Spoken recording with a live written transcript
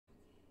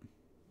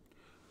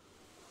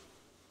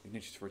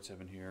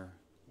Ignatius47 here.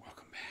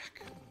 Welcome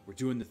back. We're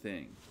doing the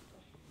thing.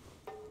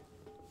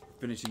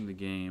 Finishing the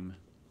game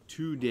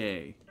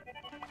today.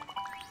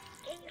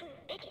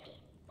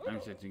 I'm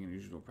detecting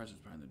unusual presence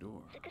behind the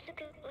door.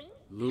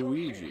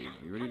 Luigi,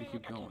 are you ready to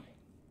keep going?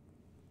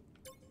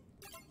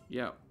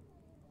 Yep.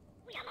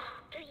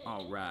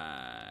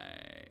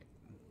 Alright.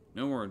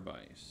 No more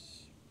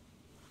advice.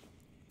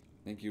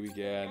 Thank you,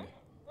 Egad.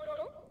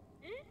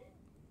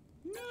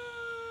 No!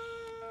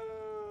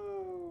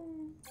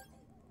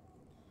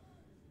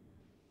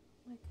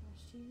 Oh my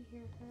gosh, do you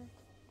hear her?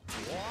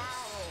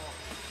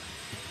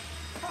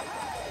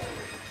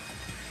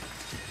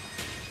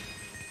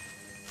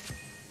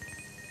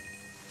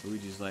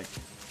 Luigi's like,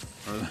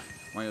 or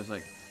Mario's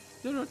like,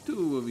 there are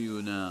two of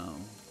you now.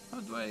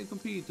 How do I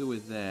compete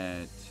with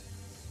that?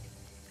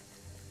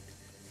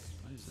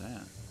 What is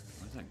that?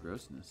 What is that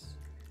grossness?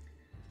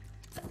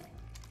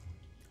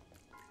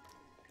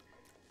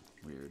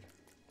 Weird.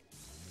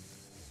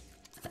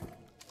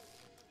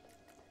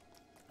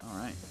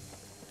 Alright.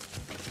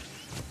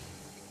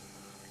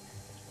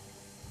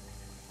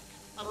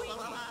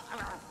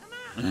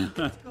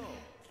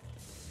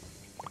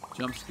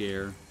 Jump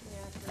scare. Yeah,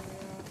 for real.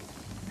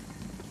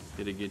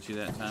 Did it get you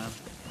that time?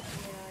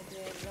 Yeah, I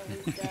did.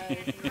 Those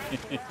guys.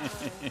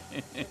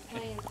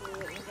 Playing through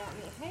it and got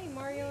me. Hey,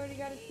 Mario already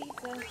got his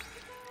pizza.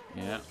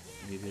 Yeah,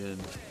 he did.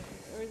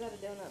 Or is that a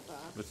donut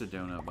box? What's a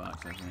donut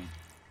box, I think?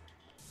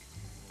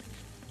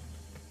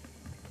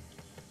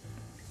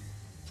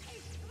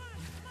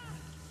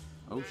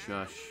 Oh,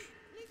 shush.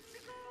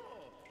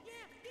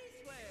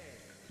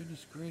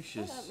 Goodness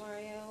gracious. Shut up,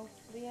 Mario.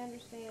 We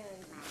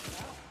understand.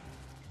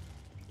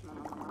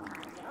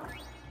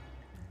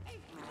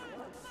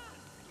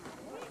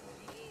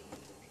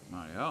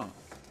 Mario.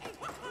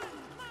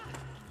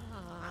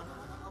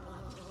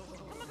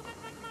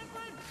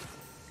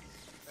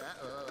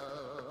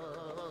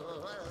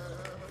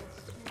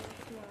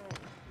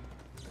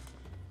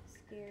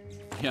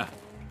 Yeah.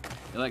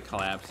 It like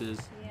collapses.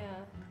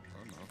 Yeah.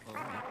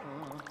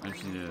 I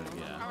just need to,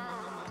 yeah.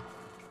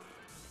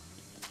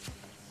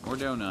 More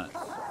donuts.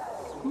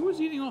 Who was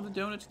eating all the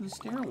donuts in the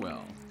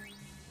stairwell?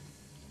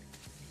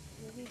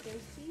 Maybe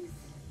ghosties?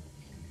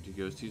 Do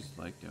ghosties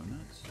like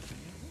donuts?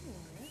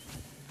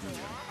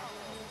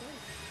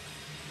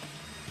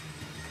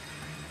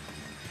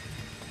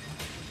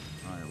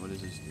 Alright, what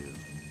does this do?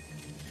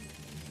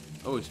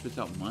 Oh, it spits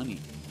out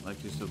money.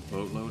 Like just a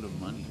boatload of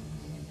money.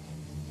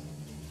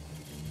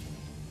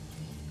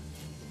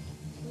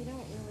 We don't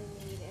really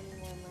need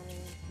any more money.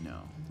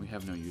 No, we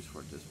have no use for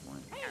it at this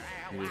point.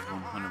 It is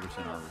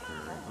 100%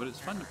 arbitrary, but it's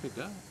fun to pick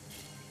up.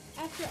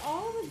 After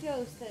all the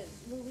ghosts that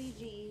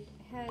Luigi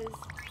has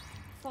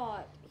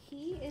fought,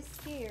 he is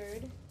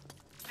scared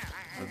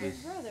of his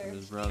brother. Of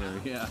his brother,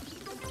 yeah.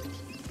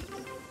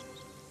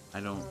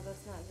 I don't... Oh,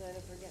 that's not good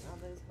if we're getting all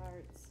those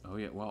hearts. Oh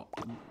yeah, well,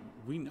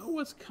 we know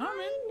what's coming.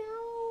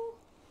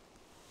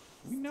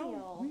 I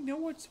know. We know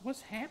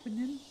what's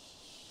happening.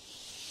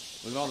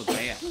 Look at all the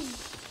bats.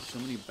 So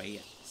many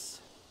bats.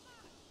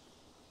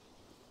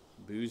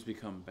 Boos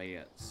become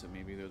bats, so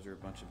maybe those are a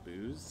bunch of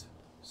boos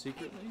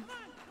secretly.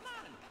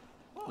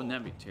 Wouldn't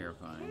that be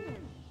terrifying?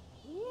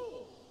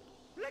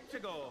 Let's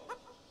go.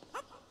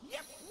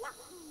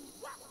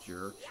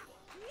 Jerk.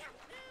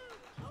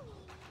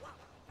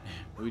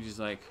 Luigi's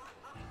like,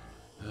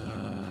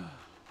 come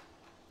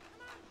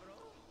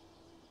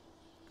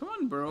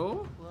on,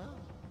 bro.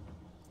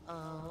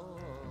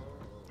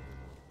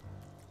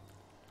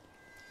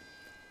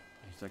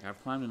 He's like,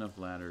 I've climbed enough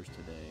ladders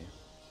today.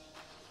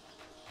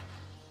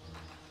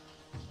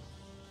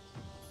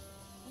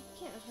 I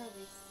can't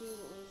hardly see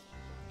what was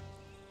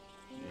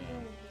Yeah.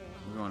 going here.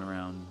 We're going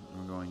around,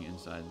 we're going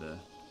inside the...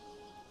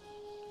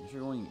 If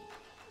you're going...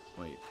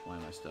 Wait, why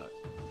am I stuck?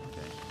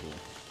 Okay, cool.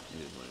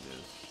 It is what it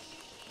is.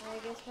 Well, I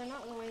guess we're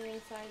not going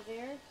inside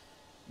there.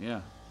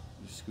 Yeah,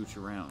 just scooch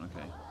around,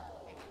 okay.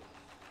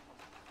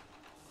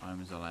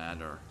 Climb the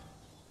ladder.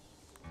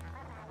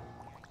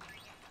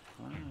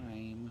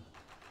 Climb.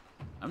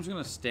 I'm just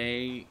gonna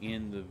stay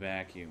in the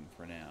vacuum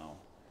for now.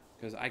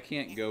 Because I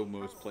can't go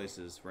most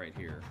places right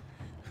here.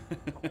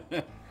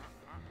 We're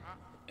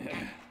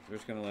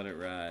just gonna let it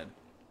ride.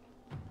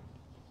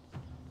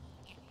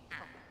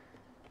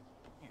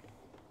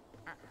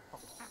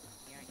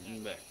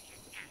 Back.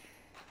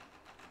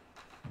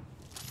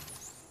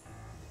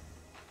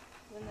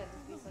 Wouldn't that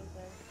just be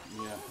something?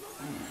 Yeah.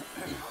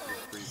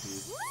 That's creepy.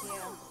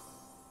 Yeah.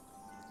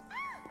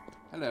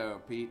 Hello,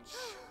 Peach.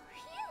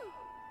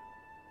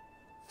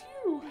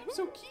 Phew, I'm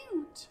so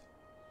cute.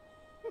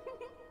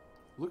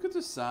 Look at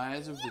the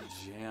size of the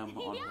gem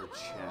on her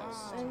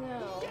chest. I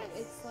know.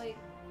 It's like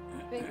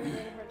bigger than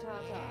her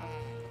tata.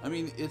 I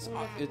mean, it's We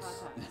don't have it's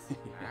tatas.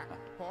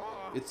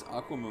 yeah. It's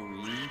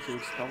aquamarine, so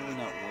it's probably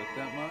not worth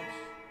that much.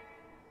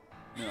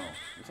 No,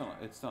 it's not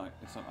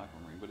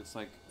aquamarine, but it's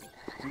like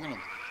some kind of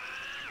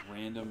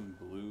random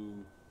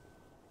blue.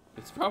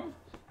 It's probably,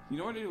 you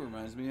know what it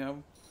reminds me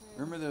of?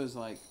 Remember those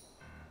like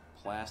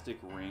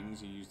plastic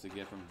rings you used to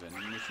get from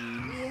vending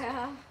machines?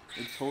 Yeah.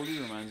 It totally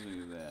reminds me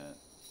of that.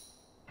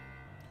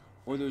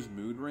 Or those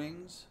mood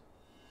rings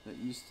that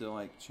used to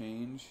like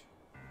change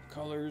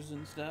colors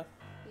and stuff.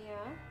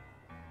 Yeah.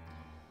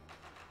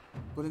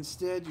 But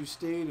instead, you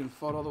stayed and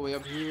fought all the way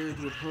up here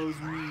to oppose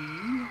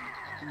me.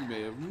 You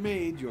may have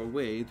made your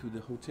way to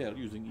the hotel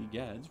using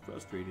Egad's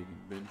frustrating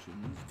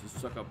inventions to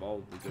suck up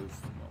all the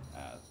ghosts in your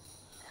path.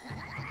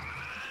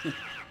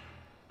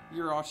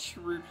 You're a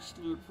shroop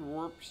sloop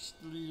warp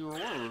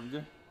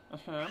slurg.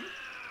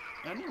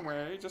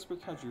 Anyway, just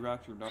because you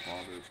vacuumed up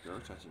all those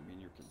ghosts doesn't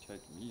mean you can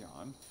take me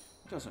on.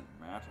 It doesn't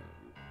matter.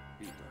 You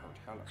beat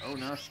the hotel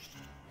owner,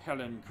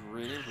 Helen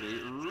Gravely.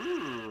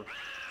 Ooh.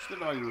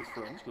 Did all your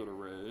friends get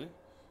away?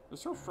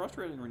 It's so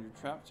frustrating when you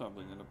trap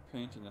something in a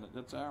painting and it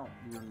gets out,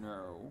 you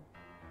know.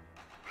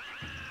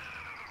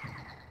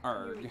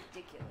 Arg.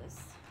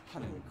 Ridiculous.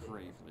 Helen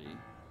Gravely.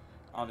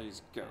 All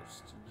these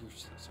ghosts,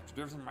 useless,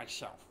 better than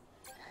myself.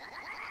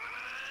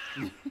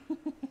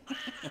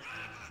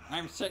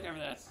 I'm sick of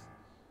this.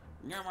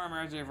 No more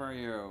mercy for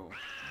you.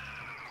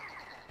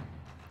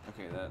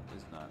 Okay, that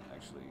is not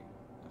actually,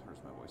 that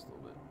hurts my voice a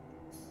little bit.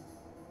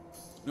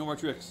 No more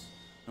tricks.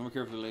 No more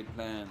carefully laid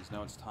plans.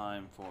 Now it's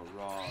time for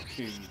raw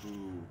King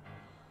Boo.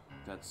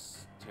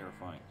 That's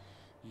terrifying.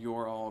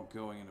 You're all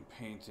going into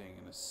painting,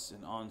 and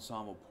an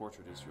ensemble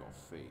portrait is your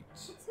fate.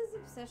 What's his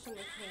obsession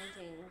with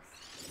paintings?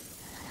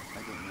 I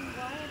don't know.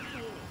 Why a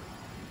painting?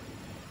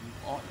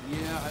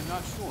 Yeah, I'm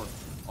not sure.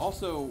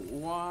 Also,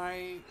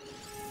 why?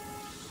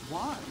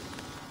 Why?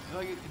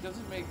 Like, it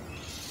doesn't make...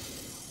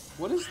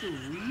 What is the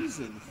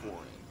reason for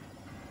it?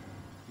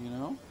 You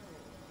know?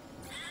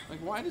 Like,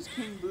 why does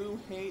King Boo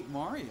hate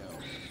Mario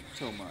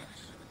so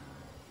much?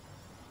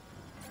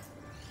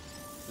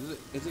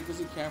 Is it because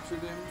he captured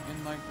him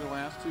in, like, the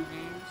last 2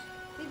 games?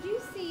 Did you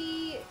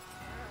see him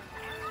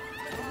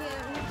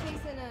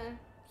chasing a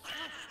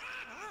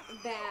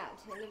bat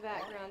in the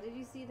background? Did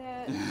you see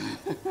that?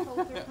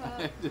 Coulter Cup?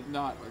 I did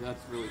not, but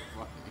that's really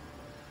funny.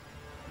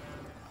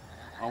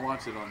 I'll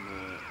watch it on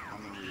the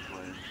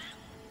replay.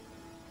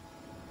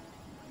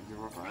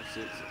 0, 5,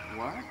 6.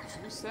 What? It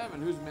should be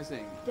 7. Who's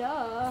missing?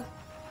 Duh.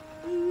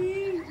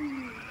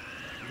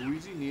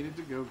 Luigi needed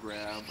to go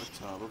grab a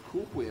tub of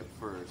Cool Whip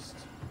first.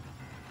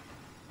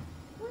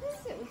 What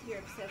is it with your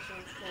obsession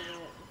with Cool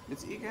Whip?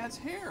 It's Egad's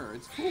hair.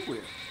 It's Cool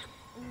Whip.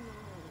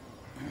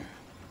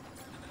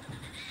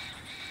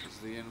 This is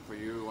the end for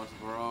you once and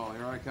for all.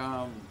 Here I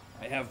come.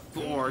 I have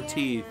 4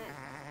 teeth.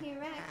 Here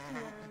I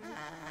come.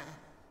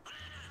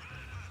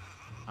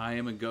 I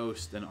am a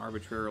ghost and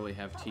arbitrarily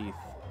have teeth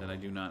that I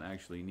do not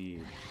actually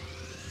need.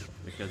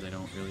 Because I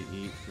don't really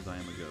eat because I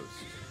am a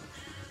ghost.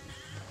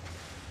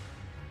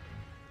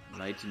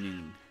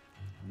 Lightning.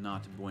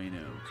 Not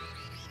bueno.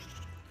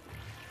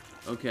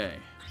 Okay.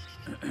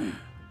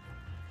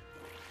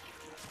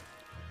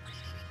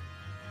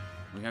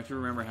 We have to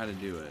remember how to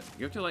do it.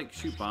 You have to, like,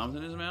 shoot bombs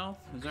in his mouth?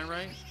 Is that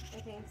right?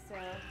 I think so.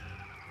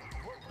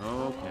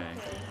 Okay.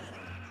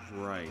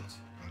 Right. Yes.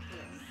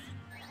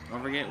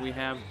 Don't forget, we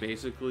have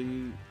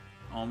basically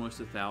almost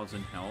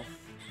 1,000 health,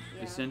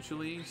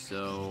 essentially,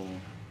 so...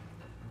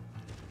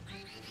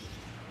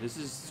 This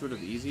is sort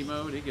of easy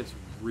mode. It gets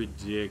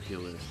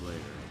ridiculous later.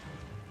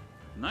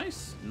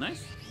 Nice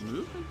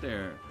movement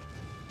there.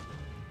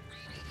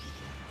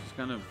 Just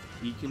kind of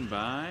eking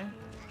by.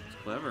 It's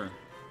clever.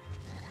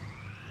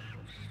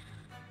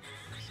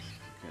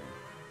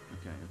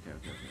 Okay.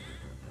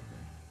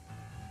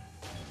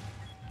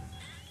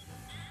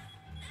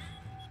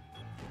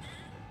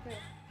 Good.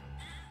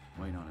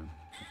 Wait on him.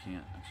 I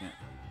can't.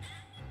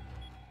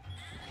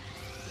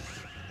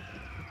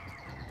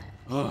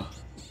 Oh.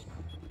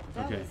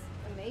 That Okay. was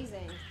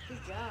amazing.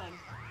 Good job.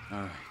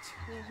 All right.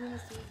 Yeah, who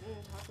must eat in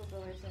Taco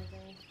Bell or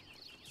something?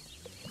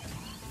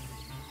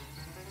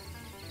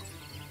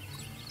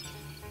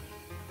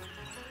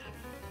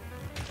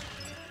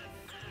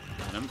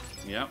 Got him.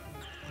 Yep.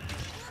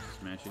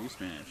 Smashity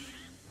smash.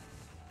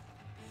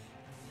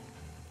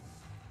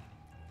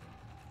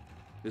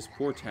 This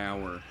poor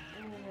tower.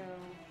 Oh no.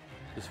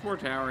 This poor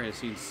tower has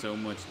seen so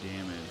much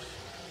damage.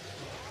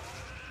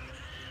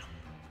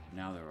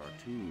 Now there are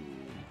 2.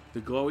 The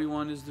glowy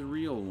one is the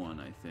real one,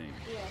 I think.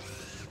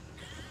 Yes.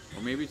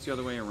 Or maybe it's the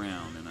other way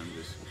around and I'm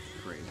just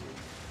crazy.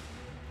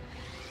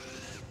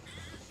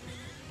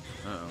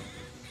 Uh-oh.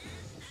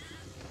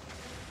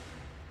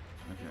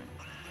 Okay.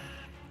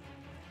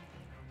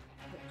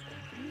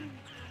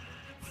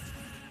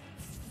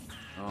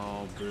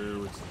 Oh,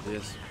 boo, it's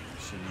this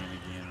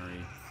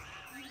shenaniganery.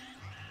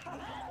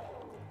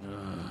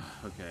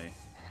 Okay.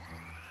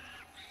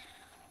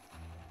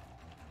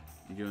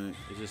 You doing,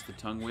 is this the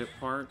tongue whip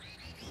part?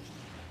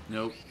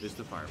 Nope, it's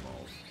the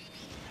fireballs.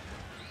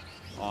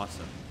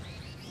 Awesome.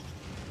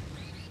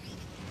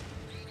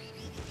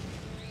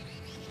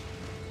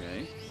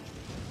 Okay.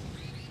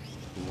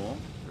 Cool,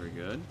 very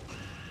good.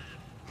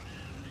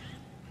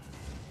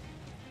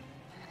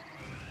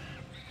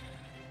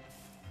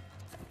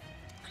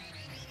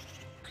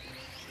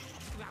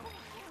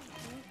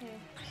 Okay.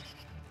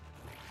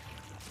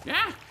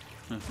 Yeah!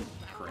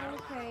 Crap.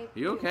 Okay.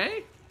 You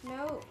okay?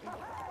 No.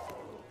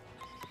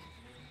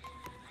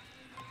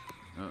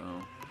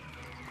 Uh-oh.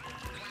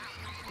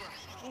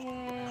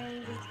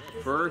 And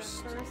this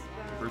First, is the first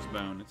bone. first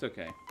bone. It's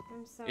okay.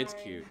 I'm sorry. It's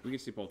cute. We can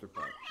see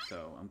Polterpup,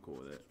 so I'm cool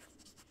with it.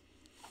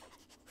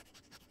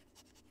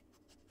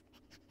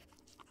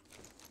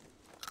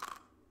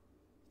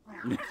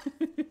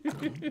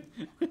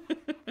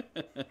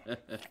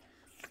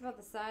 It's about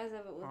the size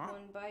of it with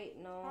one bite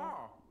and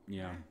all.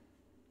 Yeah.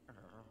 I'm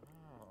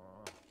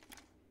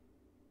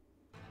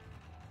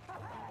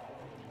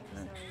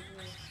sorry,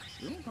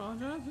 You don't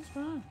apologize. It's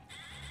fine.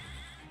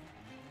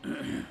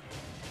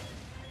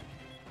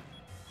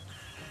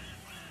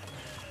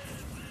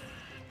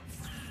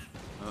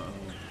 Uh-oh.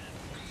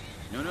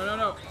 No, no, no,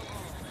 no.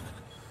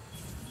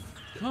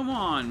 Come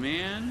on,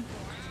 man.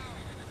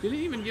 Didn't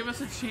even give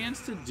us a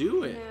chance to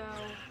do it.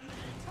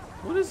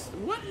 No.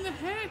 What in the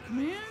heck,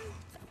 man?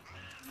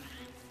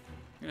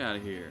 Get out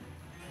of here.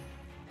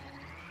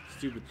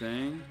 Stupid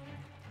thing.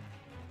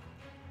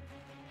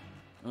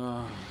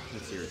 Oh,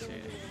 that's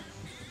irritating.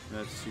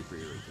 That's super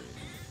irritating.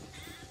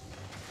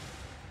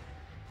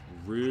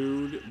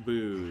 Rude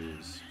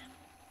booze.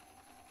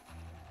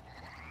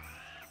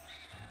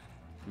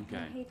 Okay.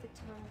 I hate the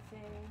tongue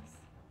things.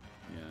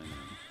 Yeah, I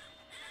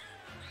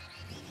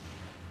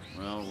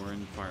know. Well, we're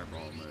in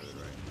fireball mode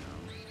right now.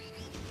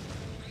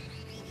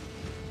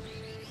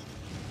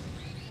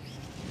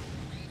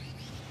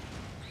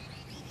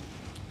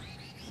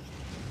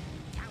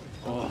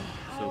 Oh,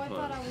 so I close.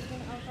 thought I was in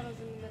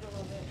the middle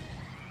of it.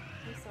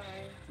 I'm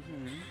sorry.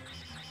 Okay.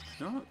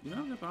 No, you don't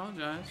have to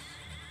apologize.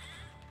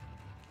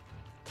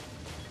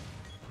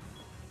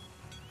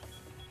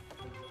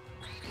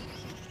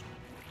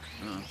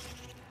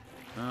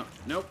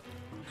 Nope.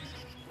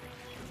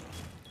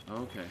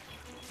 Okay.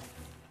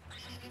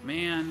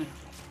 Man.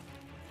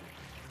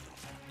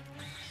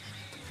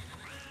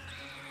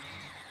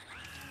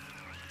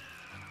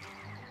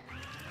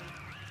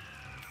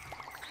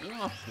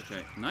 Oh,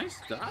 okay.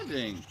 Nice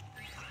dodging.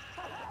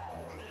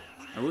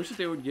 I wish that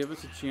they would give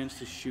us a chance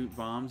to shoot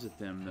bombs at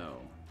them,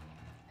 though.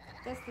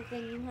 That's the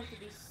thing. You have to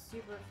be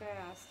super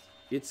fast.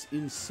 It's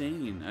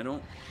insane. I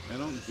don't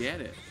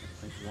get it.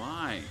 Like,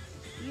 why?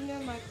 You know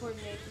my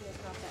coordination is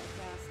not that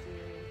fast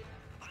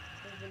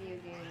in video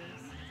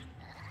games.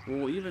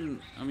 Well,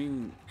 even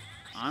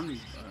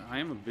I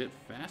am a bit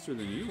faster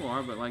than you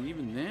are, but like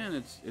even then,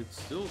 it's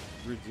still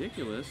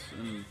ridiculous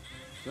and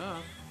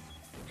stuff.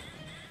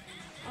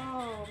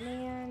 Oh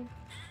man.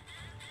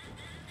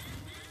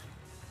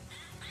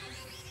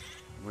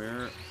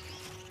 Where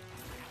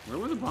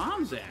were the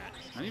bombs at?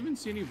 I didn't even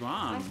see any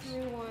bombs. I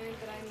threw one,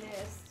 but I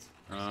missed.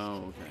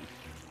 Oh, okay.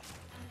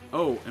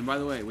 Oh, and by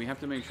the way, we have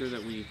to make sure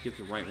that we get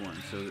the right one.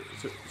 So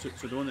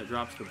the one that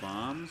drops the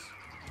bombs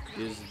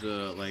is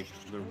the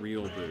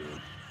real boo.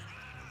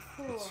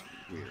 Cool. It's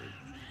weird.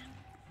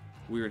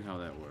 Weird how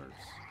that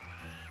works.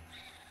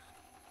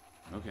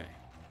 Okay.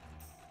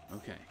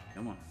 Okay,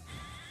 come on.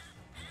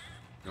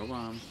 Go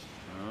bombs.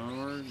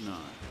 Or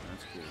not.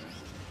 That's cool.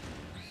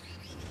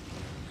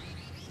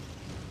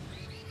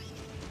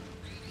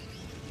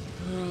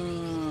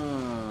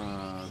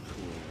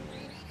 Cool.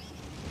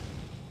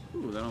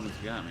 Ooh, that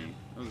almost got me.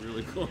 That was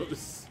really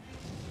close.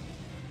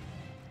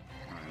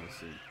 Alright, let's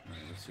see.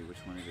 Alright, let's see which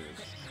one it is.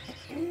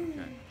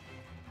 Okay.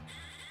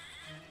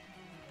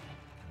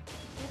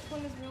 Which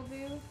one is real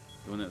boo?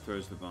 The one that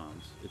throws the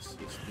bombs. It's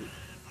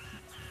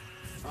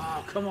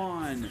oh, come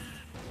on!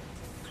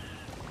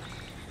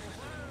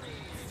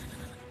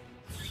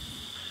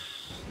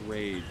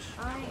 Rage.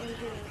 I am getting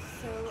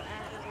so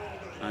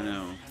aggravated. I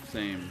know.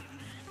 Same.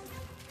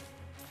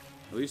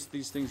 At least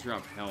these things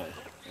drop health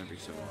every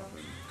so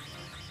often.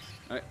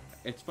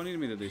 It's funny to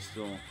me that they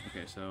still...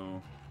 Okay,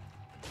 so...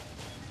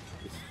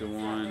 It's the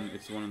one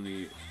in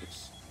the...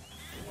 It's...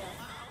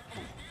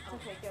 Yeah.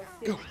 Okay,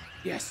 Go!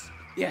 Yes!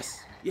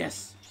 Yes!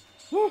 Yes!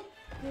 Woo!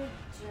 Good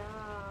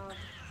job.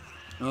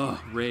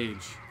 Oh,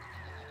 rage.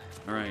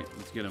 Alright,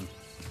 let's get him.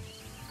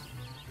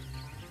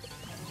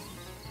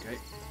 Okay.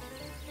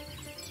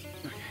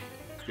 Okay,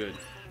 good.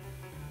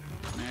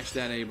 Mash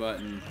that A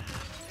button.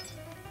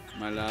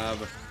 My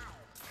love.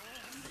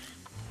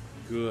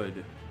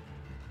 Good.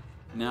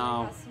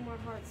 Now... I got some more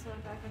hearts, so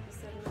I'm back up to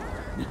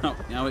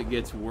 7. Now it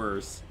gets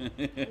worse. Now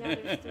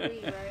there's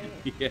 3,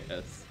 right?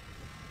 Yes.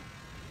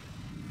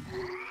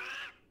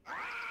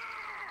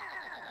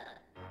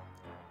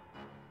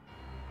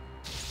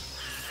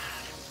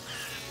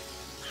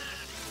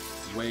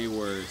 Way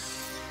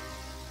worse.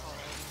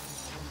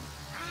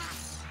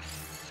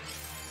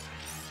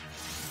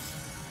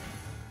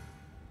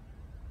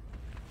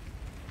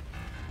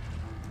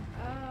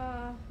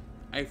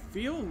 I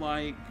feel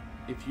like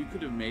if you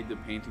could have made the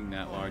painting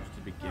that large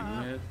to begin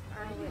with,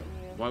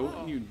 why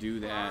wouldn't you do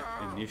that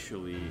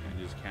initially and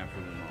just capture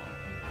them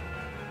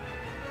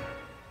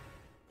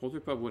all?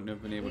 Polterpup wouldn't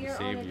have been able to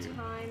save you. We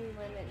are on a time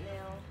limit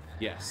now.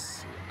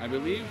 Yes, I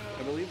believe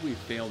we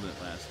failed it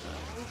last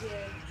time. We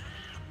did.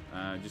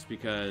 Just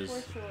because,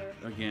 For sure.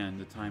 again,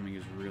 the timing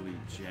is really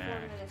 4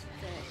 jacked. minutes is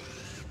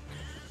it.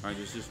 All right,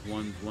 there's just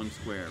one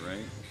square,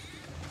 right?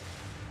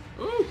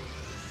 Ooh!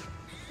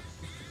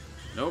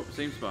 Nope,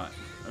 same spot.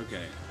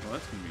 Okay, well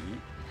that's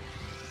convenient.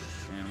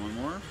 And one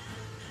more.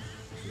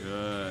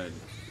 Good.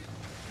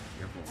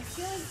 Careful. I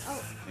feel like,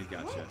 oh. It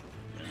gotcha. What?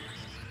 Yeah.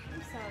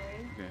 I'm sorry.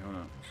 Okay, hold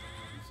on.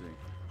 Let's see.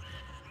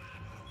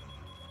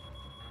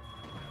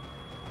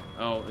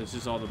 Oh, it's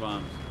just all the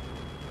bombs.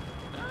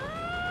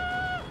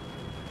 Ah!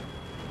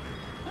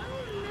 Oh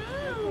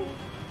no!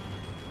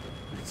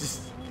 It's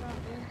just.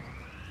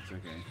 It's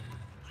okay.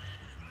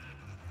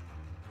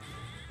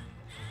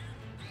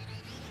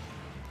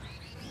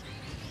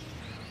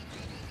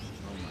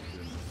 Oh my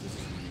goodness, this is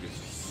when it gets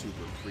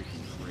super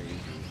freaking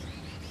crazy.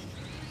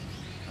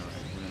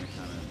 Alright, we're gonna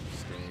kind of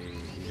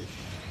stay-ish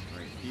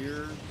right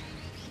here.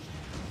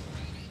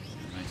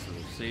 Nice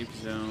little safe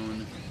zone.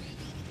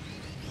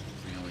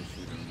 See how we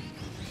shoot them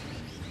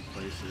in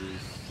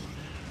places.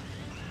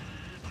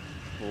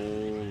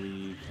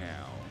 Holy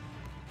cow.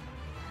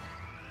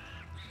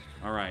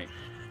 Alright.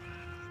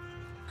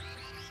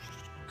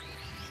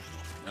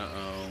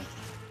 Uh-oh.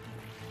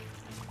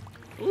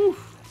 Oof!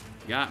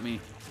 Got me.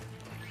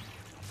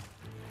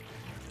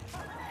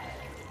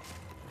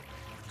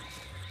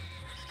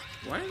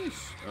 Why are they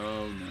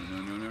oh,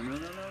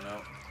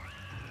 no.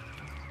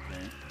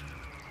 Okay.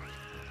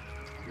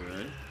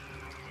 Good.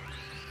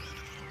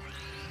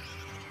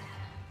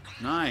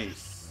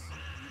 Nice.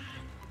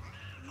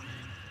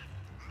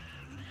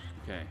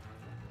 Okay.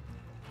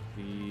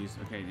 These.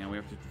 Okay, now we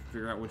have to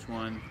figure out which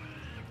one.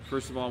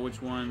 First of all,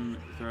 which one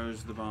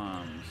throws the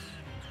bombs?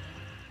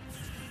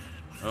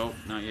 Oh,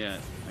 not yet,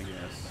 I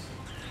guess.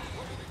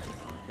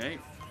 Okay.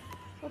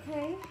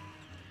 Okay.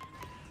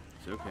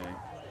 It's okay.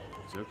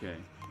 It's okay.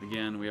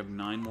 Again, we have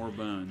 9 more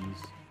bones.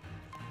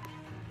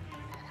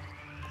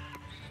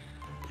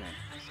 Okay.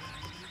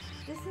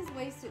 This has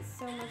wasted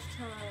so much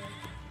time.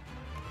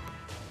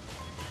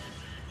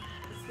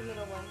 It's the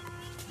middle one.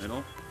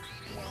 Middle?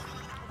 Yeah.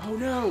 Oh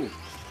no!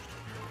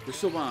 There's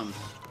still bombs.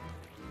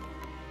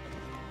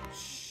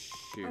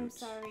 Shoot. I'm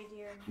sorry,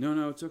 dear.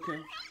 No, it's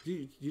okay.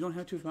 You don't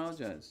have to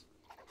apologize.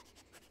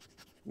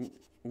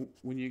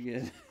 When you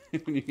get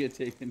when you get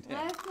taken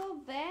down. I feel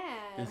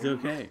bad. It's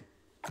okay.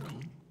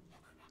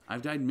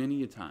 I've died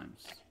many a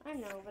times. I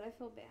know, but I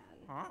feel bad.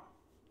 Huh?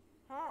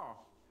 Oh.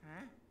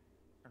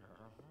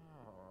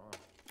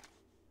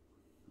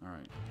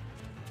 Alright.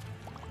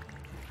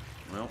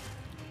 Well,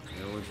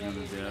 there was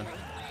another death.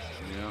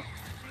 Yeah.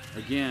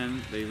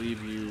 Again, they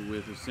leave you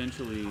with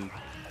essentially,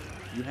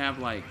 you have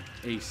like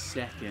a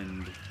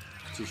second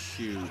to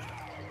shoot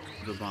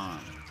the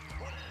bomb.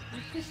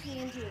 You pushed me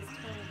into his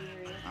tongue,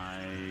 dearie.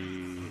 I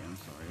am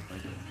sorry if I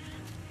did.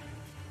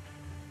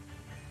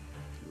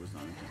 It was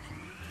not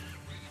intentional.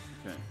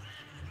 Okay.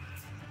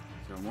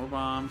 So more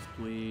bombs,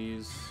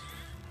 please.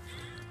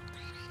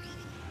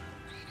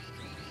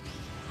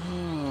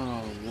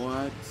 Oh,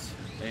 what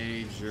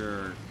a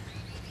jerk.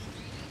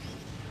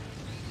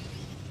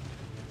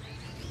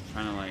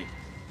 Kind of like.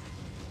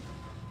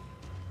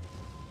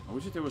 I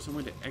wish that there was some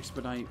way to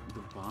expedite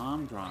the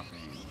bomb dropping.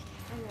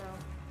 I know.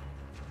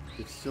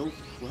 It's so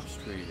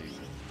frustrating.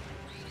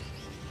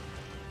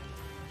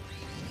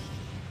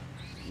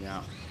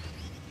 Yeah.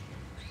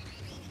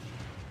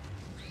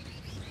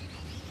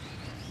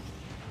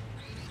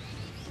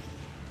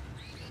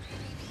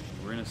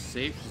 We're in a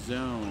safe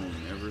zone,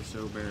 ever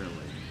so barely.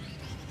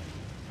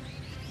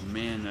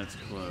 Man, that's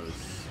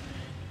close.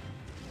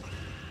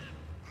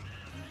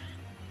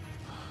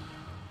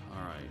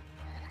 Alright.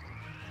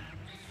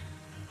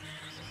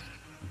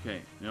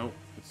 Okay, nope.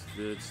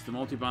 It's the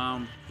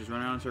multi-bomb. Just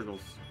run around in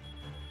circles.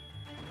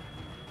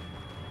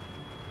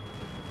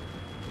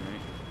 Okay.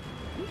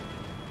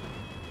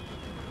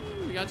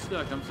 Ooh, we got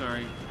stuck, I'm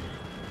sorry.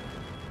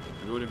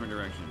 I'll go a different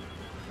direction.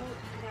 Oh,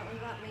 that one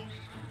got me.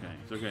 Okay,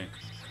 it's okay.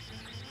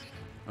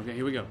 Okay,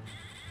 here we go.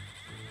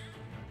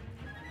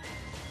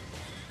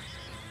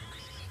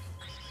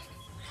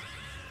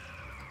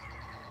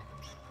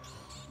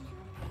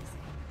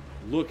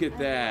 Look at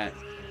that.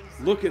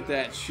 Look at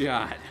that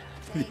shot.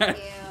 That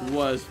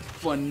was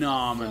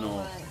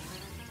phenomenal.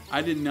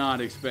 I did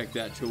not expect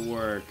that to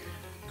work.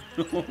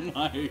 Oh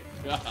my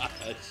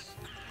gosh.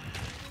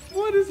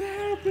 What is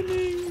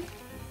happening?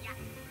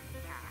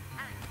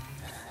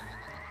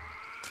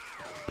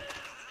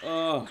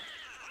 Oh.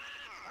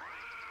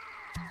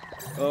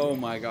 Oh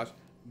my gosh.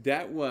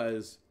 That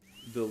was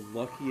the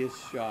luckiest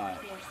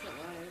shot. Yes, it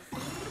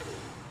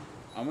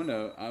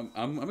was.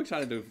 I'm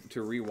excited to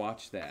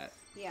rewatch that.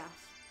 Yeah.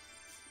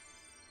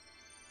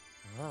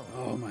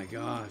 Oh my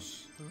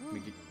gosh.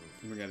 We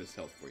got his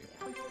health for you.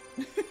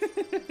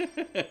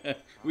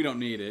 We don't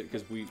need it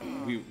because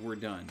we're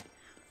done.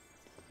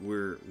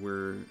 We're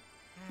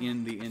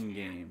in the end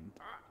game.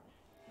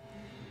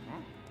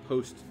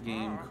 Post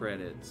game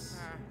credits.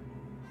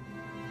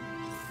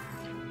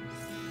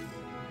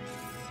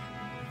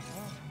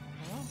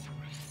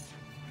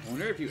 I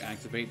wonder if you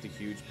activate the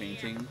huge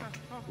painting,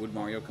 would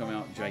Mario come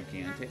out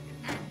gigantic?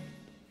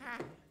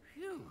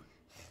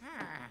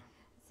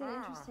 It's an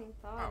interesting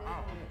thought,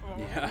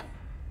 isn't it? Yeah.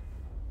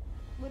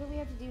 What do we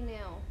have to do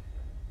now?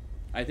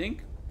 I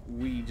think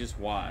we just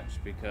watch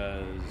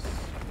because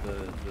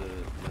the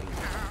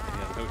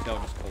hotel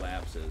just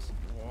collapses.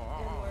 And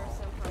we're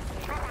somehow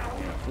safe.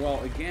 Yeah.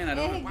 Well, again, I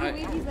don't.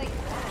 Luigi's like,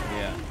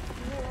 yeah.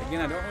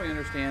 Again, I don't really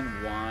understand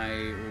why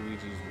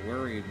Luigi's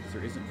worried because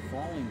there isn't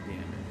falling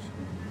damage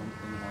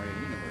in the Mario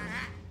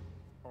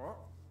universe.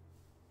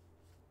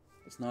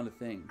 It's not a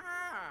thing.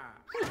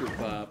 Super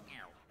Pup,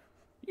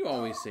 you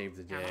always save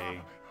the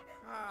day.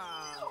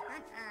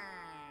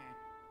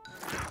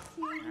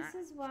 see, this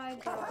is why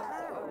dogs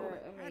are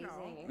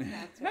amazing. And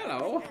cats are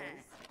Hello. assholes.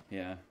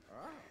 Yeah.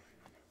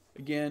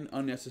 Again,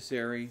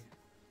 unnecessary.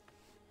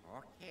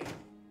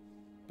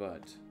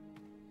 But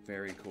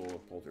very cool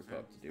of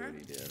Polterpup to do what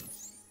he did.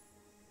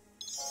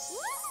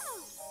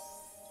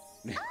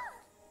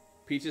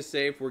 Peach is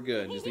safe, we're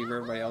good. Just leave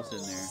everybody else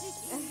in there.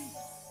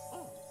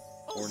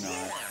 Or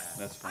not.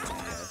 That's fine, I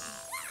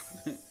guess.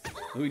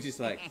 Luigi's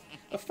like,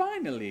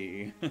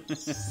 finally!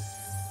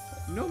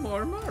 No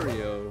more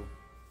Mario!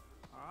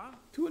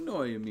 To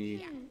annoy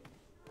me.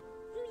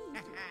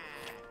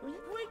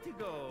 Way to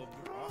go,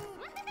 bro.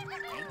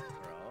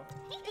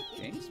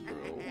 Thanks, bro.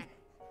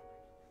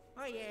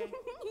 Oh, yeah.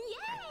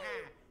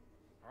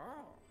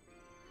 Oh.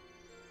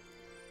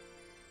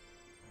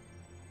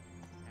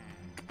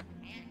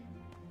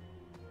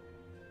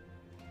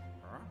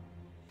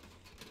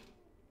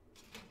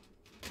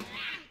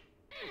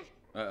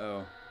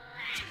 Uh-oh.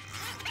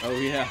 Oh,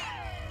 yeah.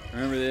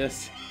 Remember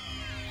this?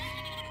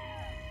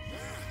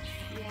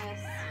 Yes.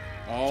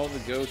 All the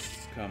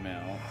ghosts come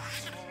out.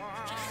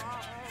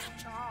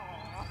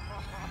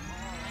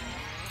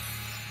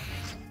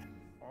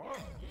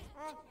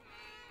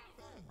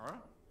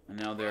 And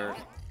now they're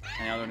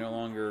no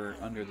longer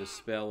under the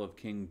spell of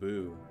King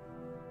Boo.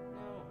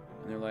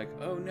 And they're like,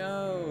 oh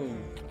no!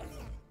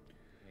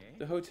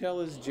 The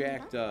hotel is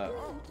jacked up.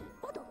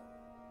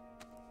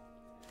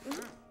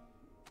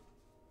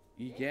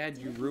 Egad,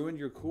 you ruined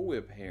your Cool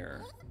Whip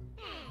hair.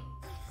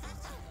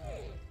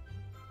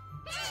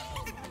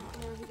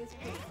 No, he gets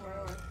paid for it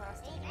or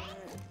plastic on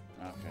it.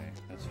 Okay,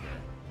 that's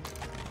fair.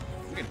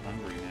 I'm getting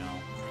hungry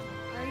now.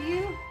 Are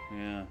you?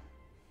 Yeah,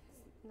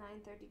 It's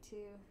 9:32.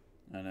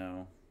 I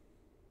know.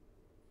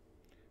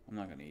 I'm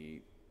not gonna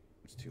eat.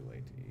 It's too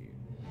late to eat.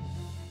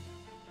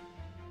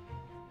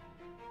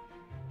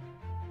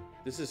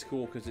 This is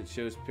cool because it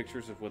shows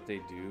pictures of what they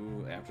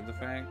do after the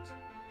fact.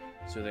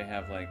 So they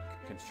have like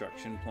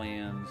construction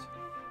plans,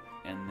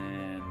 and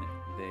then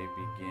they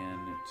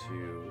begin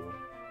to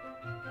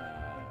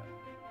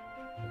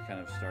kind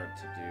of start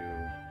to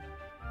do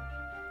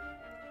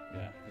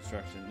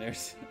construction.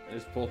 There's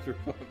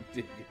Polterpup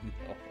digging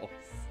holes.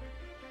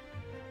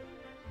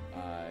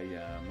 I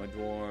am a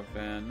dwarf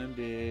and I'm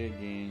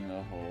digging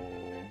a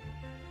hole.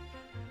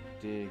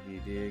 Diggy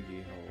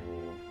diggy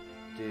hole.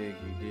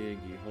 Diggy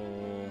diggy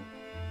hole.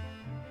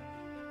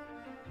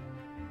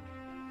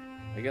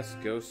 I guess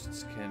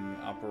ghosts can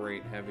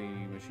operate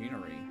heavy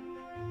machinery.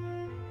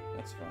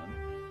 That's fun.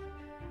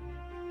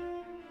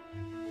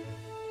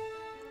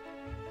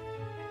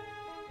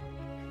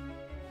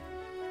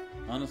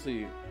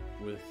 Honestly,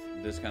 with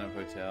this kind of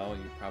hotel,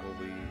 you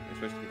probably,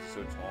 especially if it's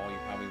so tall, you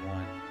probably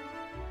want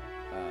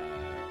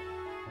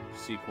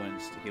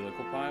sequenced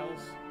helical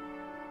piles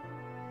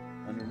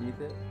underneath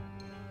it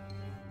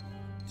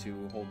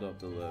to hold up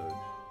the load.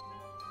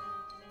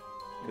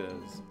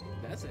 Because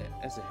that's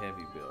a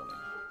heavy building.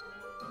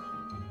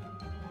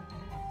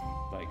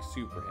 Like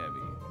super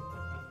heavy.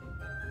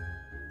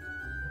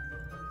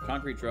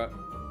 Concrete truck.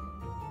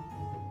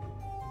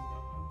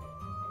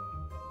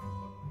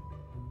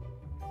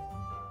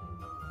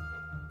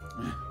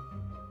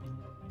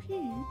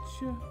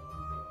 Peach.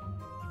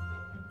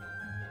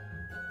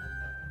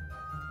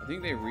 I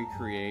think they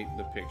recreate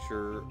the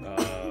picture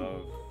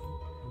of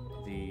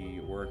the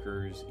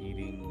workers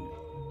eating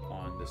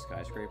on the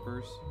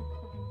skyscrapers.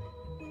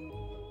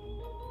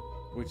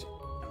 Which,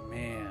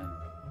 man,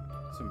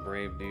 some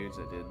brave dudes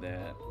that did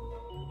that.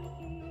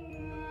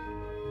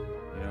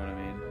 You know what I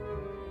mean?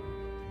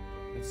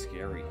 It's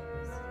scary.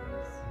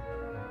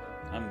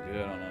 I'm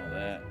good on all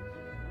that.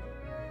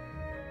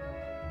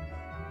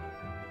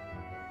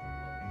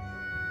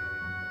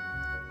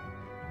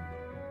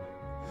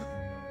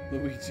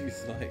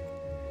 Luigi's like,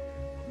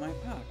 my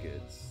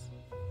pockets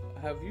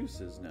have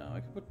uses now. I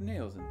can put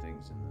nails and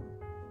things in them.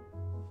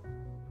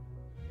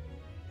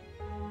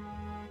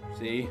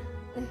 See?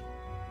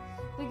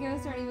 The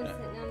ghosts aren't even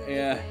sitting on the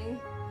yeah. thing.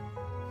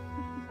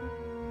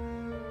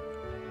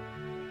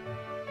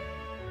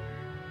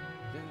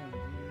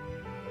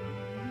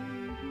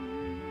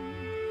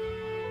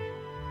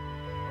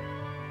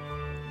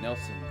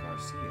 Nelson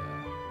Garcia.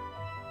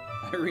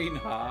 Irene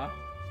Ha.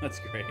 That's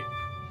great.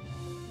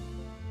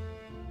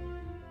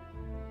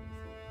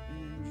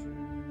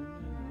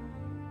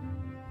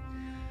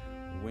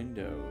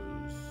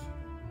 Windows.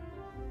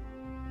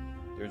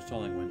 They're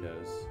installing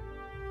Windows.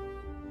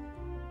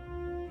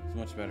 It's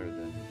much better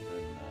than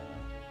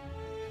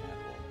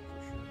Apple for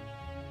sure.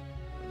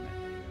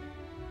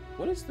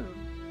 What is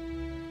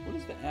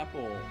the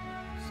Apple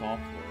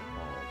software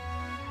called?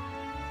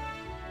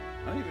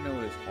 I don't even know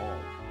what it's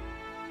called.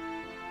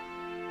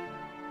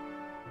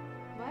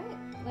 What?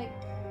 Like,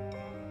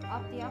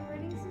 the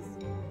operating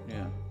system?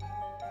 Yeah,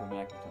 for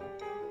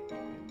Macintosh.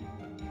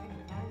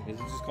 Is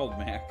it just called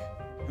Mac?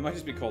 It might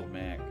just be called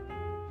Mac.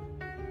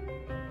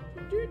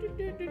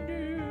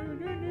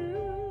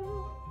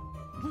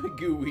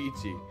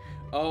 Luigi.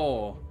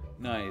 Oh,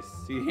 nice.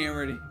 He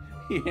hammered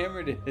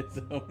his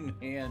own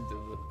hand to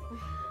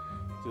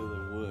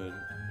the wood.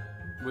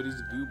 But he's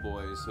a goo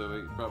boy, so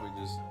he probably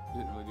just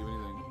didn't really do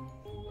anything.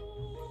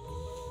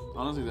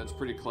 Honestly, that's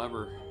pretty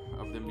clever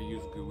of them to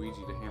use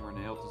Luigi to hammer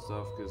nails and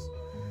stuff, because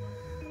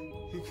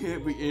he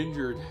can't be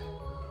injured.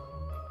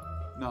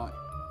 Not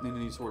in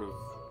any sort of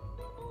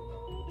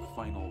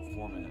final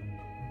format.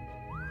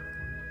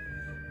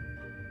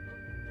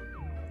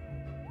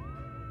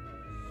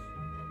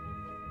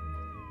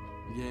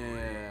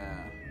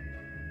 Yeah.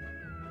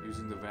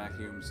 Using the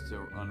vacuums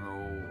to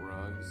unroll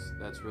rugs.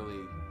 That's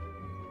really...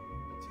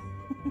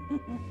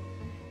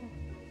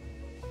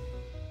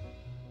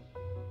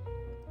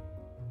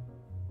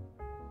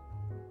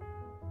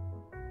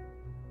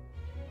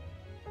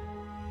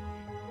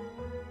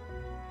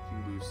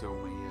 Kimbu's so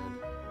mad.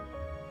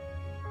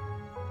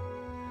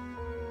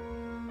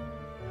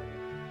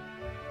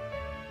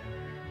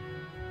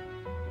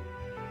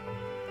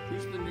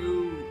 Who's the new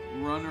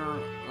runner?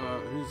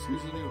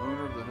 Who's the new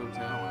owner of the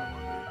hotel? I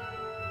wonder.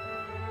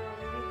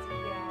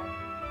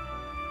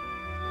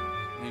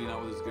 Hanging out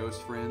with his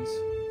ghost friends.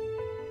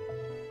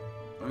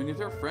 I mean, if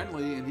they're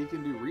friendly and he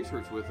can do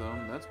research with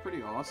them, that's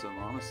pretty awesome,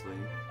 honestly.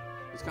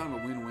 It's kind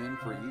of a win-win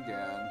for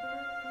Egad.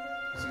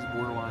 He's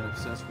borderline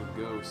obsessed with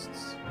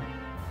ghosts.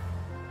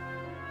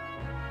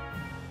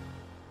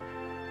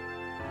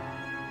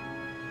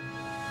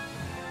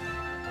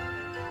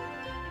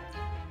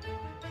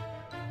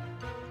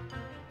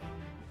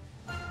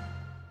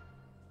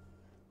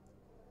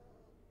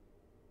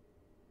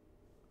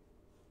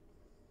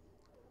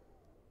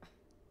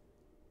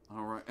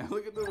 Alright,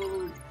 look at the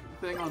little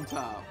thing on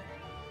top.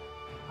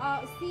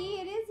 See,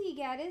 it is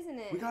Egad, isn't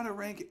it? We got a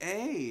rank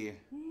A.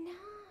 Nice.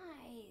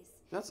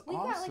 That's we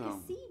awesome. We got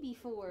like a C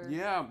before.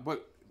 Yeah,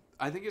 but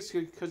I think it's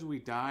because we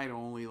died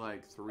only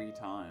like 3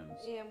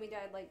 times. Yeah, and we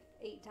died like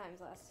 8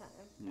 times last time.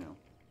 Yeah.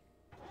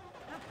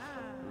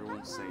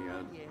 Everyone's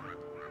sad.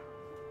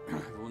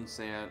 Everyone's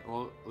sad.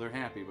 Well, they're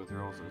happy, but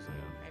they're also sad.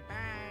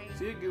 Bye-bye.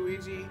 See you,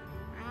 Luigi.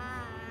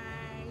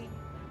 Bye.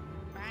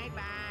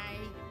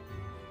 Bye-bye.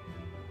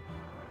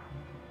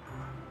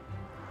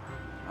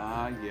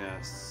 Ah,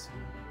 yes.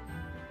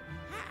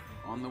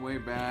 On the way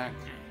back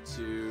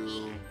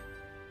to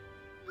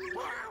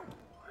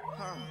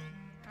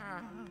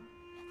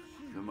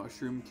the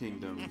Mushroom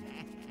Kingdom,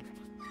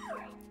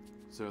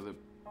 so that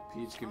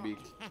Peach can be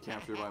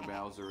captured by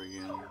Bowser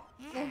again.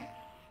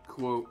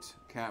 Quote,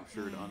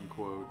 captured,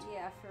 unquote.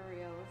 Yeah, for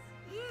reals.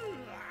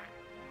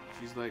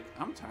 She's like,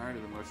 I'm tired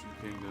of the Mushroom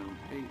Kingdom.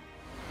 Hey,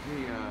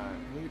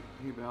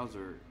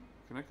 Bowser,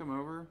 can I come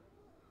over?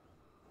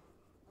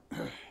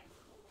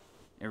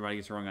 Everybody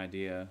gets the wrong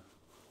idea,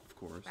 of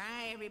course.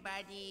 Bye,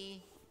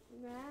 everybody.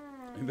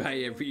 Bye. Bye,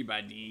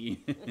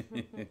 everybody.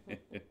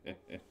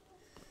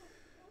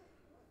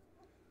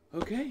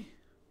 Okay.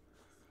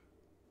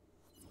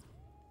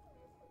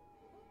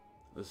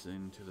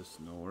 Listen to the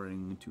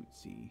snoring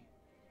Tootsie.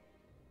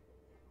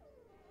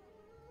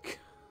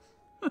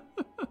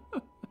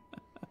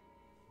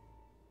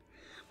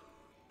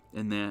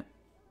 And that,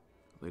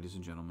 ladies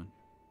and gentlemen,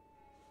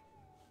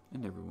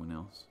 and everyone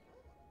else,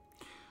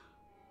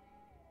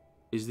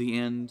 is the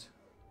end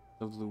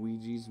of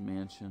Luigi's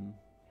Mansion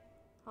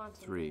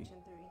Haunted 3.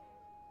 Mansion 3.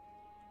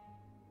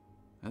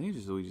 I think it's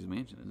just Luigi's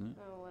Mansion, isn't it?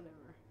 Oh,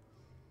 whatever.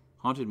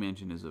 Haunted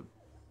Mansion is a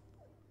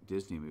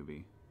Disney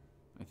movie,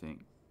 I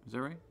think. Is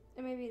that right?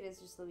 Or maybe it is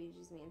just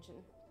Luigi's Mansion.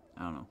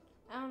 I don't know.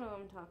 I don't know what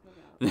I'm talking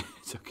about.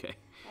 It's okay.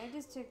 I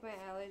just took my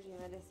allergy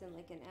medicine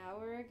like an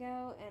hour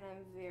ago, and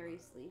I'm very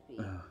sleepy.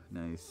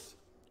 Nice.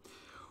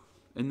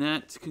 And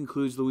that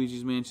concludes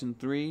Luigi's Mansion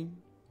 3.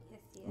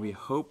 Yes. We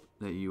hope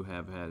that you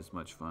have had as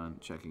much fun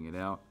checking it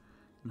out.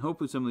 And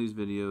hopefully some of these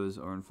videos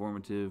are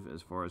informative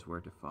as far as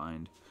where to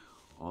find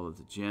all of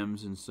the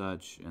gems and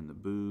such, and the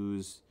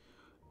booze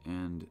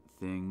and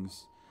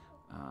things.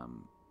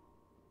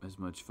 As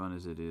much fun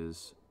as it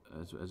is,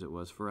 as it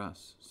was for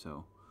us.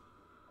 So,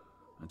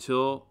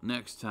 until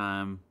next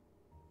time,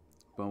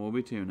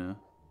 Bumblebee Tuna.